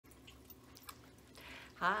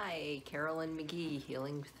Hi, Carolyn McGee,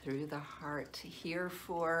 Healing Through the Heart, here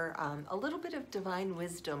for a little bit of divine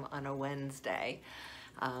wisdom on a Wednesday.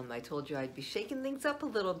 I told you I'd be shaking things up a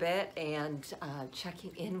little bit and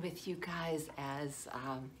checking in with you guys as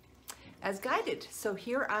guided. So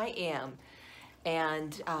here I am.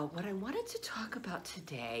 And what I wanted to talk about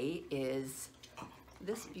today is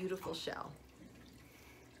this beautiful shell.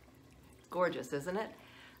 Gorgeous, isn't it?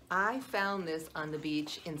 I found this on the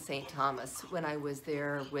beach in St. Thomas when I was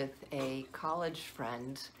there with a college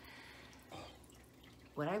friend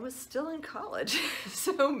when I was still in college,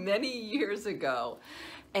 so many years ago.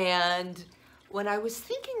 And when I was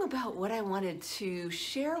thinking about what I wanted to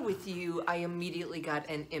share with you, I immediately got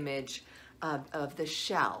an image of the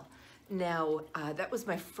shell. Now, that was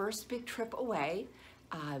my first big trip away.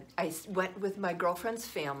 I went with my girlfriend's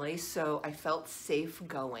family, so I felt safe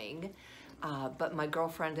going. But my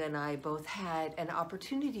girlfriend and I both had an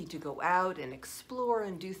opportunity to go out and explore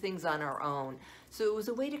and do things on our own. So it was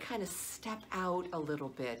a way to kind of step out a little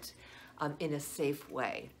bit in a safe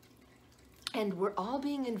way. And we're all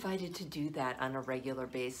being invited to do that on a regular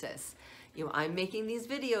basis. You know, I'm making these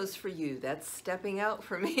videos for you. That's stepping out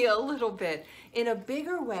for me a little bit in a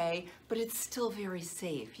bigger way, but it's still very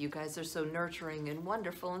safe. You guys are so nurturing and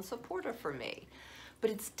wonderful and supportive for me, but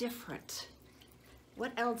it's different.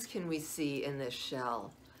 What else can we see in this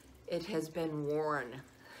shell? It has been worn,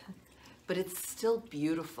 but it's still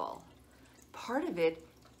beautiful. Part of it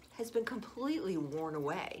has been completely worn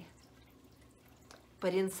away,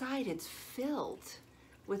 but inside it's filled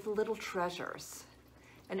with little treasures.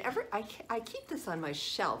 And I keep this on my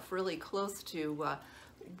shelf really close to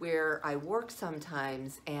where I work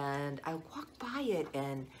sometimes, and I walk by it,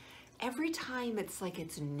 and every time it's like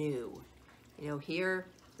it's new. You know, here,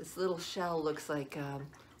 this little shell looks like a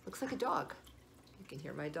dog. You can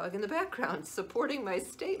hear my dog in the background supporting my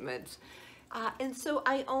statement. And so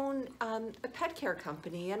I own a pet care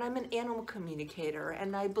company, and I'm an animal communicator,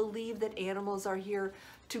 and I believe that animals are here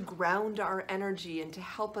to ground our energy and to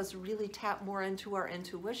help us really tap more into our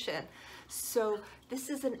intuition. So this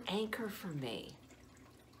is an anchor for me.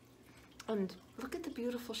 And look at the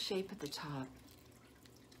beautiful shape at the top.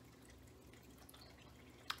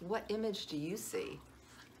 What image do you see?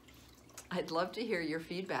 I'd love to hear your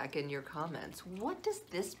feedback and your comments. What does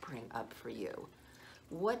this bring up for you?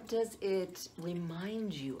 What does it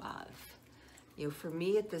remind you of? You know, for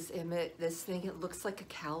me at this image, this thing, it looks like a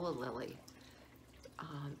calla lily,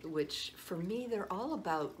 which for me, they're all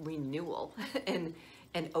about renewal and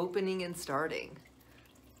opening and starting.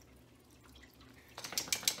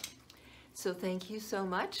 So thank you so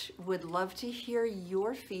much. Would love to hear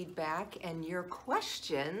your feedback and your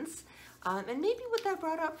questions, and maybe what that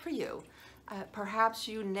brought up for you. Perhaps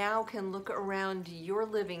you now can look around your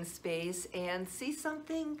living space and see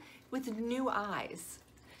something with new eyes.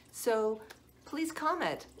 So please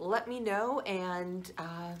comment, let me know, and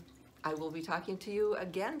I will be talking to you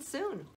again soon.